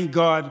and mighty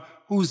God,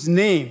 whose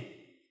name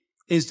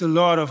is the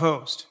Lord of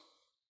hosts.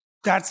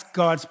 That's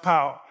God's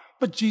power.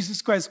 But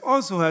Jesus Christ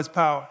also has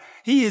power.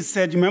 He is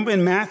said, remember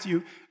in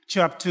Matthew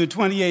chapter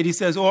 28, he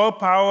says, all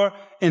power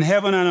in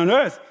heaven and on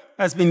earth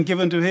has been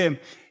given to him.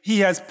 He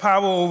has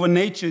power over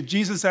nature.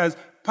 Jesus has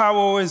power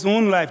over his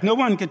own life. No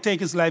one can take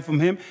his life from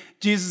him.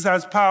 Jesus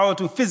has power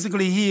to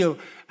physically heal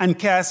and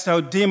cast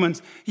out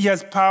demons. He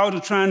has power to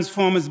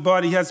transform his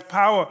body. He has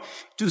power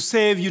to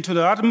save you to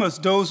the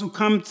uttermost, those who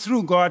come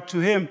to God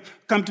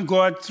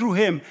through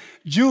him.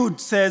 Jude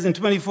says in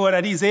 24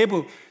 that he's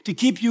able to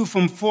keep you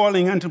from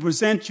falling and to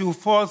present you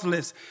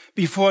faultless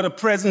before the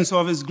presence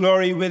of his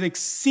glory with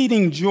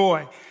exceeding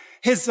joy.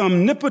 His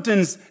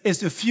omnipotence is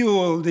the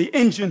fuel, the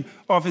engine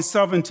of his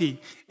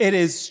sovereignty. It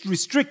is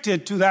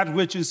restricted to that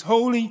which is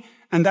holy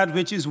and that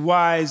which is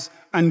wise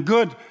and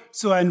good.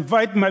 So I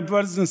invite my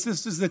brothers and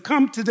sisters to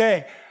come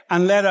today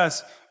and let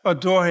us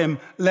adore him.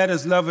 Let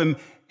us love him.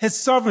 His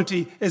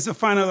sovereignty is the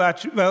final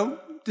attribute. Well,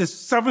 the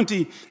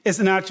sovereignty is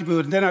an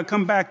attribute. And then I'll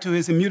come back to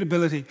his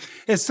immutability.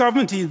 His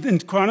sovereignty in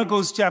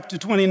Chronicles chapter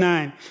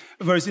 29,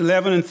 verse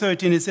 11 and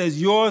 13, it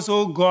says, yours,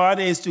 O God,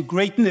 is the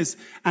greatness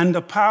and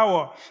the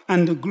power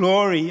and the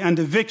glory and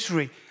the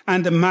victory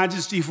and the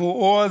majesty, for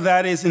all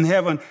that is in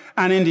heaven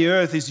and in the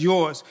earth is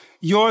yours.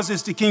 Yours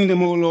is the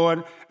kingdom, O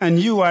Lord, and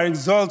you are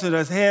exalted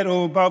as head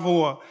above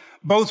all.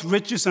 Both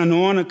riches and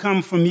honor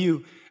come from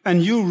you,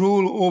 and you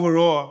rule over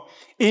all.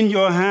 In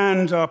your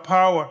hand are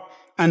power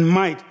and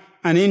might,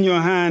 and in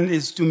your hand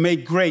is to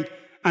make great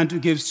and to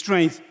give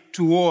strength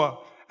to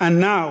all. And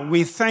now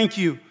we thank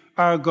you,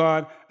 our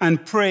God,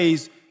 and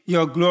praise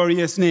your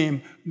glorious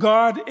name.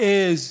 God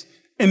is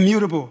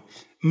immutable.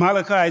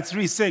 Malachi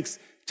 3:6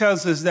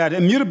 tells us that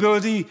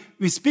immutability,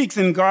 we speak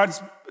in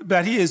God's,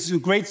 that he is a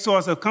great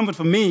source of comfort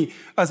for me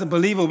as a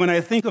believer when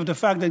I think of the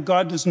fact that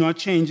God does not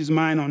change his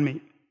mind on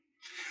me.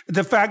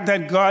 The fact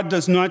that God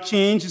does not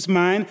change his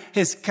mind,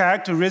 his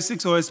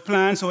characteristics or his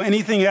plans or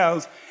anything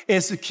else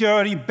is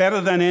security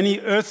better than any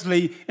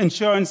earthly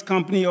insurance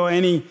company or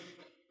any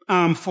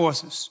armed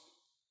forces.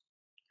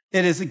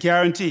 It is a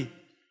guarantee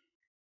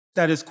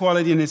that his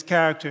quality and his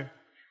character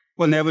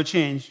will never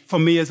change. For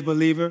me as a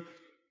believer,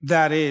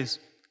 that is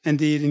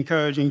indeed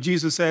encouraging.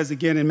 Jesus says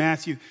again in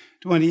Matthew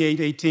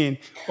 28:18,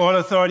 all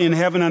authority in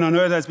heaven and on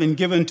earth has been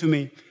given to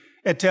me.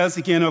 It tells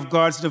again of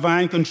God's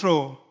divine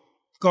control.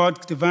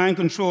 God's divine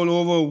control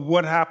over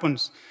what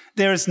happens.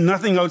 There is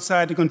nothing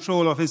outside the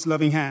control of his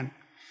loving hand.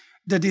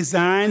 The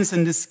designs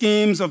and the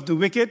schemes of the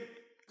wicked,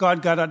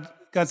 God got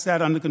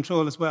that under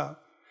control as well.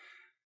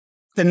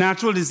 The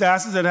natural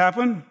disasters that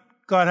happen,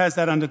 God has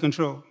that under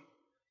control.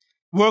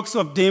 Works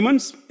of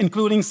demons,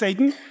 including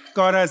Satan,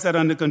 God has that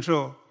under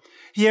control.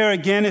 Here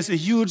again is a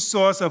huge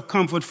source of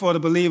comfort for the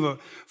believer,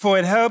 for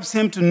it helps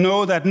him to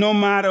know that no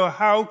matter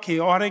how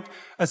chaotic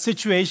a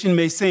situation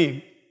may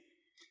seem,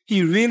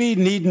 he really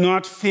need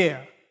not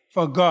fear,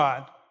 for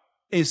God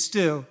is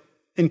still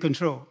in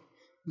control.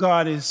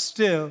 God is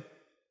still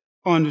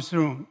on the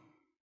throne.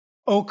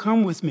 Oh,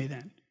 come with me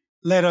then.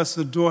 Let us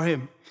adore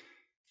him.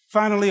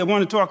 Finally, I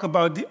want to talk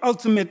about the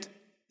ultimate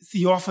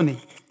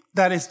theophany,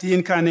 that is the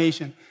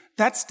incarnation.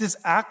 That's this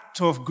act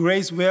of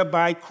grace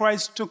whereby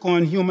Christ took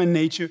on human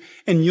nature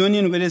in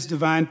union with his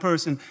divine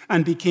person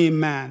and became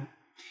man.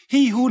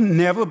 He who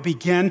never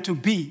began to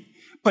be,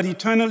 but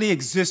eternally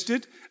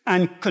existed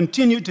and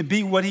continued to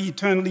be what he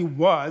eternally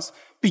was,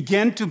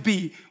 began to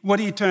be what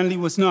he eternally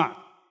was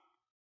not.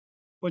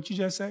 What'd you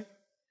just say?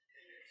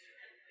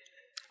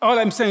 All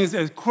I'm saying is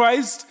that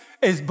Christ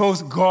is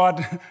both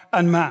God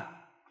and man.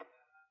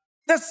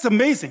 That's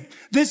amazing.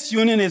 This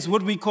union is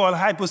what we call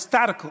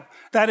hypostatical.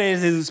 That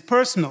is, it is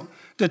personal.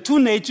 The two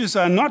natures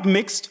are not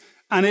mixed,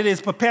 and it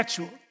is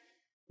perpetual.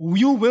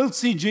 You will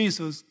see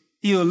Jesus.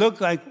 He will look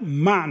like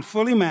man,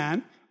 fully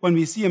man, when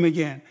we see him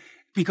again,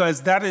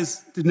 because that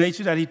is the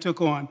nature that he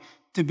took on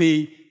to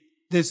be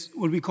this,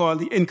 what we call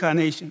the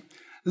incarnation.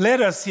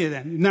 Let us hear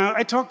then. Now,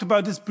 I talked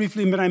about this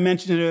briefly, but I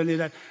mentioned it earlier,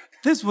 that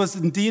this was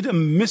indeed a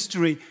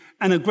mystery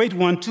and a great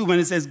one, too, when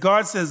it says,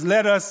 God says,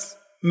 let us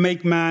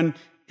make man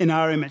in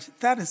our image.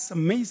 That is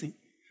amazing.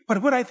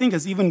 But what I think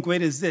is even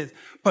greater is this.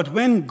 But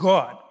when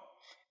God,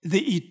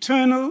 the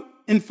eternal,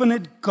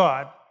 infinite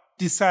God,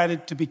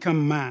 decided to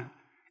become man,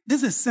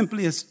 this is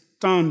simply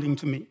astounding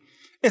to me.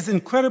 It's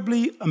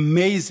incredibly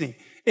amazing.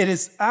 It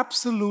is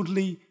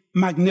absolutely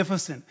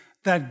magnificent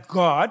that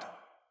God,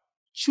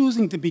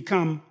 choosing to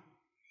become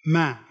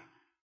man,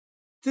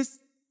 this,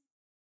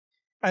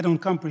 I don't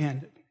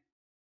comprehend it.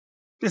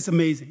 It's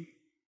amazing.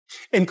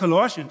 In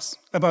Colossians,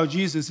 about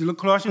Jesus, you look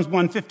Colossians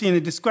 1:15,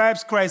 it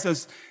describes Christ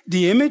as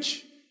the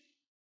image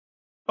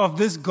of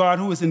this God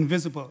who is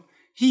invisible.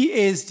 He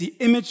is the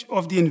image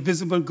of the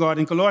invisible God.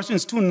 In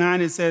Colossians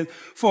 2:9, it says,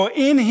 for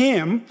in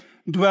him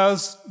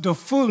dwells the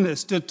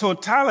fullness, the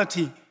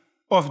totality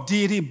of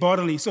deity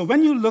bodily. So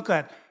when you look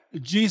at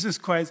Jesus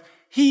Christ,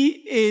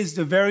 he is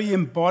the very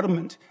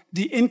embodiment,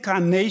 the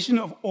incarnation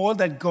of all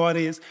that God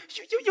is.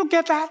 You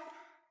get that?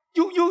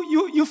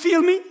 You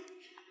feel me?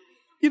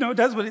 You know,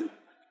 that's what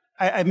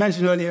I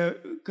mentioned earlier,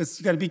 because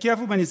you got to be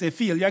careful when you say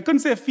feel. I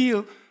couldn't say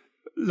feel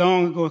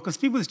long ago, because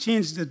people have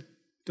changed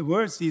the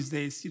words these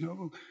days, you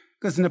know.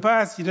 Because in the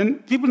past,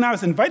 people now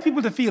invite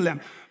people to feel them.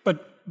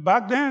 But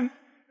back then,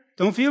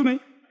 don't feel me.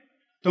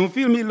 Don't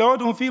feel me low,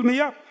 don't feel me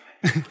up.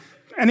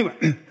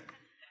 Anyway,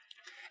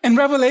 in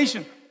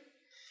Revelation,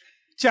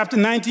 chapter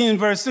 19,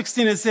 verse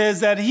 16, it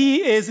says that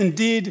he is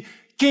indeed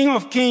King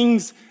of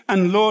kings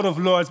and Lord of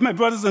lords. My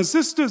brothers and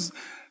sisters,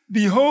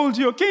 behold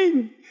your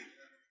King.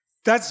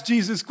 That's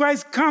Jesus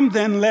Christ. Come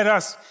then, let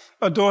us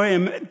adore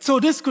him. So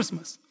this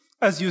Christmas,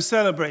 as you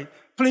celebrate,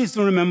 please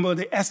do remember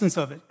the essence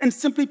of it. And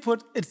simply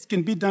put, it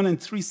can be done in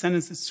 3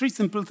 sentences, 3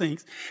 simple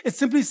things. It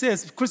simply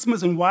says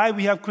Christmas, and why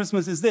we have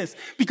Christmas is this: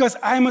 because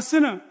I'm a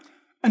sinner,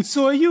 and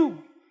so are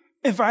you.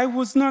 If I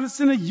was not a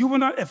sinner, you were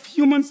not. If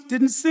humans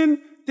didn't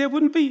sin,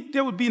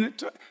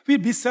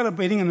 we'd be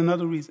celebrating in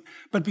another reason.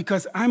 But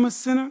because I'm a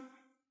sinner,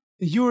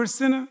 you're a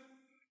sinner,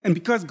 and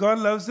because God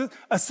loves us,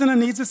 a sinner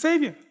needs a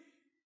Savior.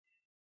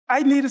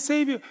 I need a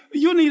Savior.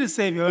 You need a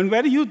Savior. And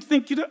whether you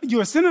think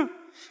you're a sinner,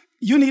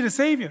 you need a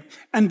Savior.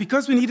 And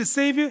because we need a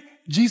Savior,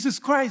 Jesus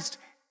Christ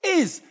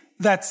is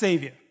that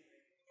Savior.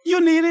 You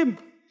need him.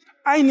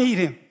 I need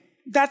him.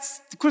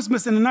 That's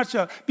Christmas in a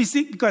nutshell.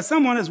 Because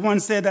someone has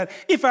once said that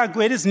if our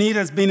greatest need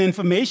has been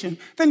information,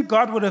 then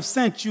God would have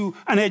sent you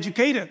an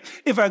educator.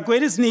 If our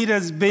greatest need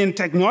has been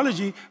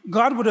technology,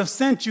 God would have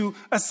sent you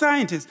a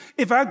scientist.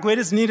 If our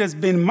greatest need has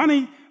been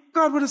money,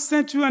 God would have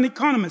sent you an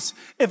economist.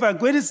 If our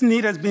greatest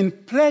need has been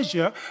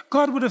pleasure,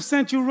 God would have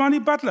sent you Ronnie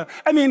Butler.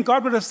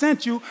 God would have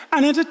sent you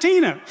an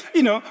entertainer,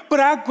 But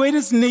our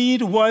greatest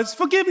need was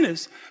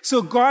forgiveness.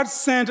 So God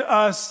sent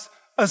us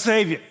a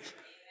Savior.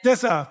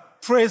 There's a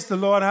praise the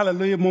Lord,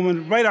 hallelujah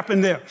moment right up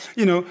in there.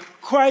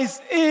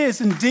 Christ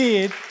is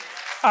indeed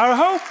our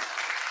hope.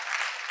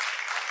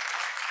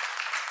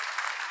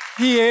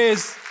 He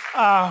is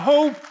our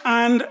hope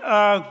and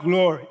our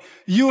glory.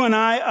 You and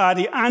I are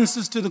the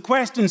answers to the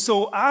question.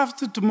 So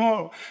after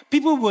tomorrow,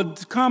 people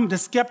would come, the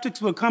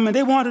skeptics will come, and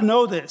they want to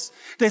know this.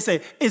 They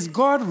say, is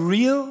God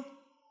real?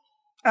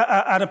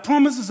 Are the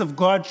promises of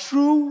God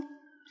true?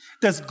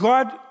 Does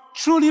God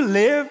truly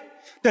live?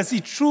 Does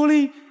he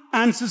truly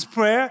answers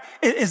prayer?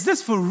 Is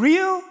this for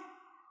real?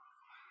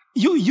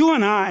 You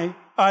and I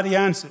are the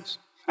answers.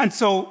 And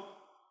so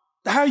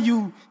how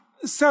you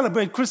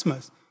celebrate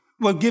Christmas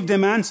will give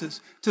them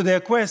answers to their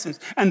questions.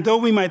 And though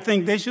we might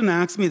think they shouldn't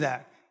ask me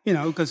that,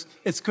 because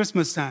it's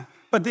Christmas time,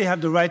 but they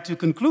have the right to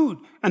conclude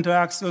and to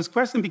ask those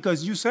questions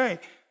because you say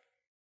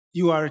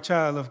you are a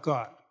child of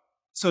God.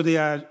 So they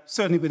are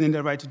certainly within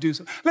their right to do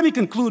so. Let me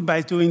conclude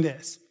by doing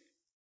this.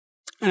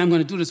 And I'm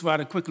going to do this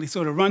rather quickly,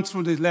 so to run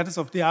through the letters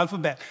of the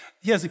alphabet.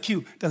 Here's a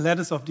cue, the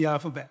letters of the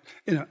alphabet.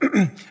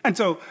 And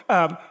so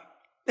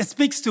it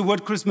speaks to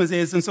what Christmas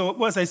is. And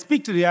so as I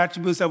speak to the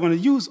attributes, I want to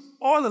use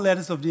all the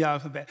letters of the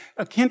alphabet.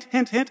 Hint,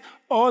 hint, hint,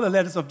 all the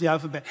letters of the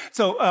alphabet.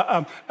 So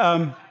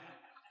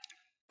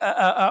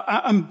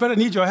but I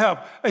need your help.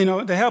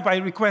 The help I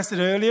requested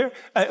earlier,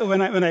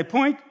 when I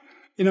point,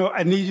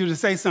 I need you to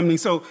say something.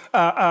 So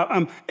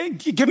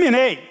give me an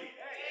A,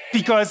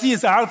 because he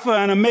is Alpha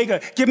and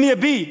Omega. Give me a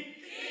B,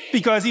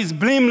 because he's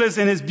blameless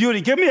in his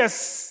beauty. Give me a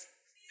S,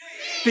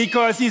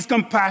 because he's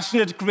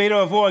compassionate, creator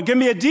of all. Give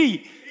me a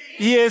D.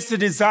 He is the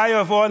desire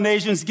of all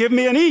nations. Give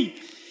me an E.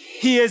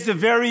 He is the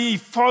very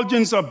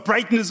effulgence or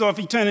brightness of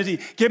eternity.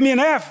 Give me an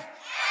F.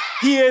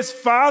 He is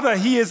Father.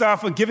 He is our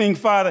forgiving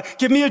Father.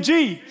 Give me a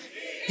G.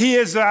 He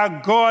is our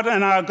God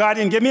and our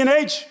guardian. Give me an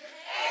H.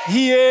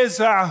 He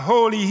is our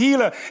holy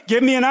healer.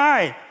 Give me an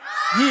I.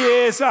 He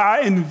is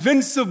our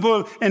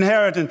invincible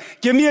inheritance.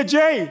 Give me a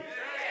J.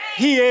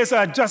 He is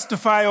our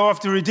justifier of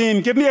the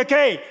redeemed. Give me a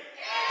K.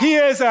 He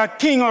is our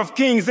King of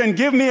kings. And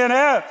give me an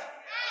L.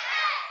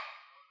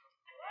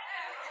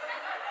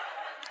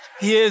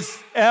 He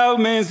is L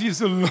means he's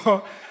the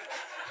Lord.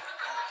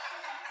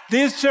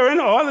 These children,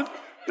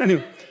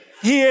 anyway,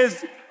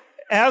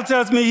 L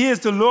tells me he is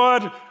the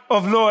Lord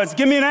of lords.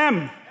 Give me an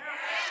M.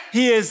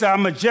 He is our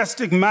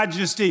majestic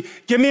majesty.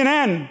 Give me an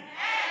N.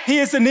 He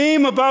is the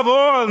name above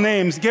all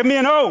names. Give me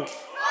an O.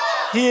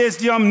 He is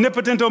the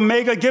omnipotent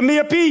Omega. Give me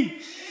a P.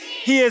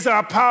 He is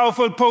our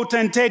powerful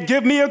potentate.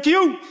 Give me a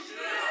Q.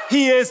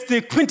 He is the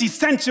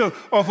quintessential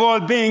of all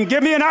being.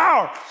 Give me an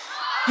R.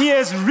 He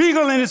is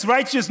regal in his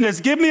righteousness.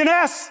 Give me an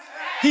S.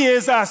 He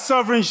is our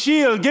sovereign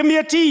shield. Give me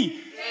a T.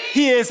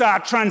 He is our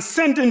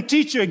transcendent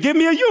teacher. Give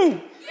me a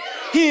U.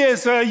 He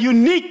is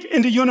unique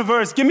in the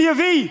universe. Give me a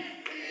V.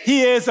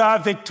 He is our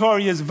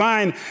victorious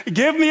vine.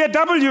 Give me a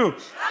W.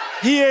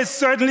 He is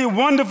certainly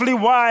wonderfully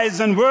wise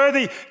and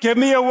worthy. Give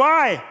me a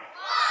Y.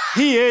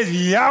 He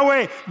is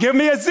Yahweh. Give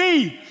me a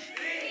Z.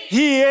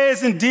 He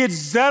is indeed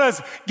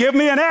zealous. Give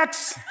me an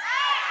X.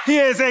 He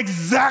is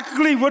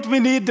exactly what we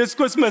need this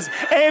Christmas.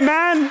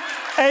 Amen.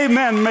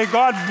 Amen. May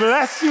God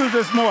bless you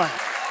this morning.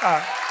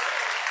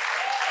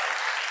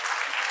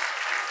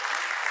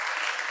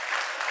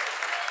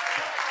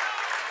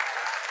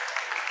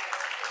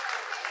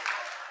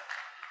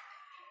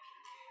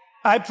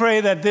 I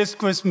pray that this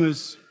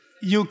Christmas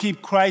you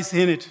keep Christ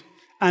in it.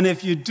 And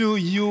if you do,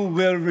 you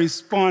will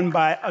respond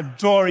by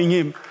adoring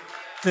him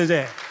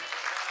today.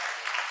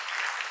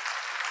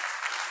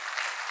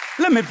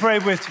 Let me pray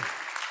with you.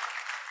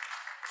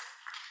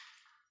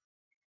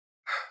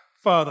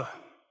 Father,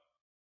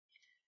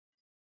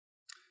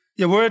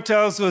 your word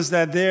tells us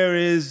that there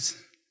is,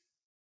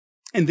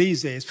 in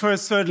these days,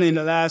 first, certainly in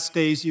the last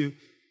days,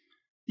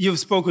 you've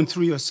spoken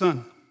through your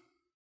Son,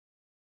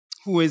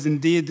 who is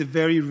indeed the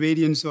very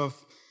radiance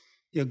of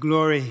your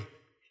glory.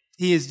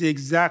 He is the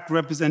exact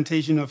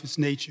representation of his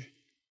nature.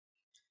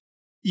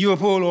 You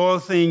uphold all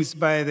things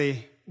by the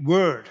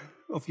word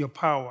of your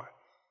power.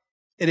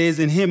 It is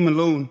in him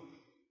alone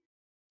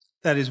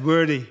that is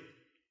worthy,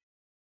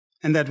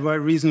 and that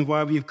reason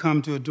why we've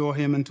come to adore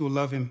him and to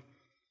love him,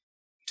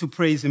 to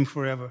praise him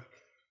forever.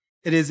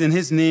 It is in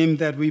his name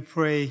that we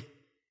pray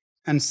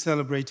and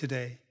celebrate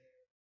today,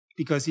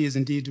 because he is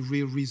indeed the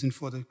real reason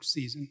for the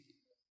season.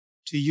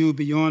 To you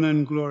be honor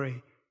and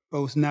glory,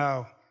 both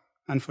now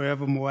and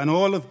forevermore. And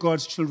all of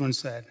God's children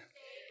said,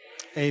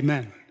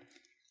 Amen.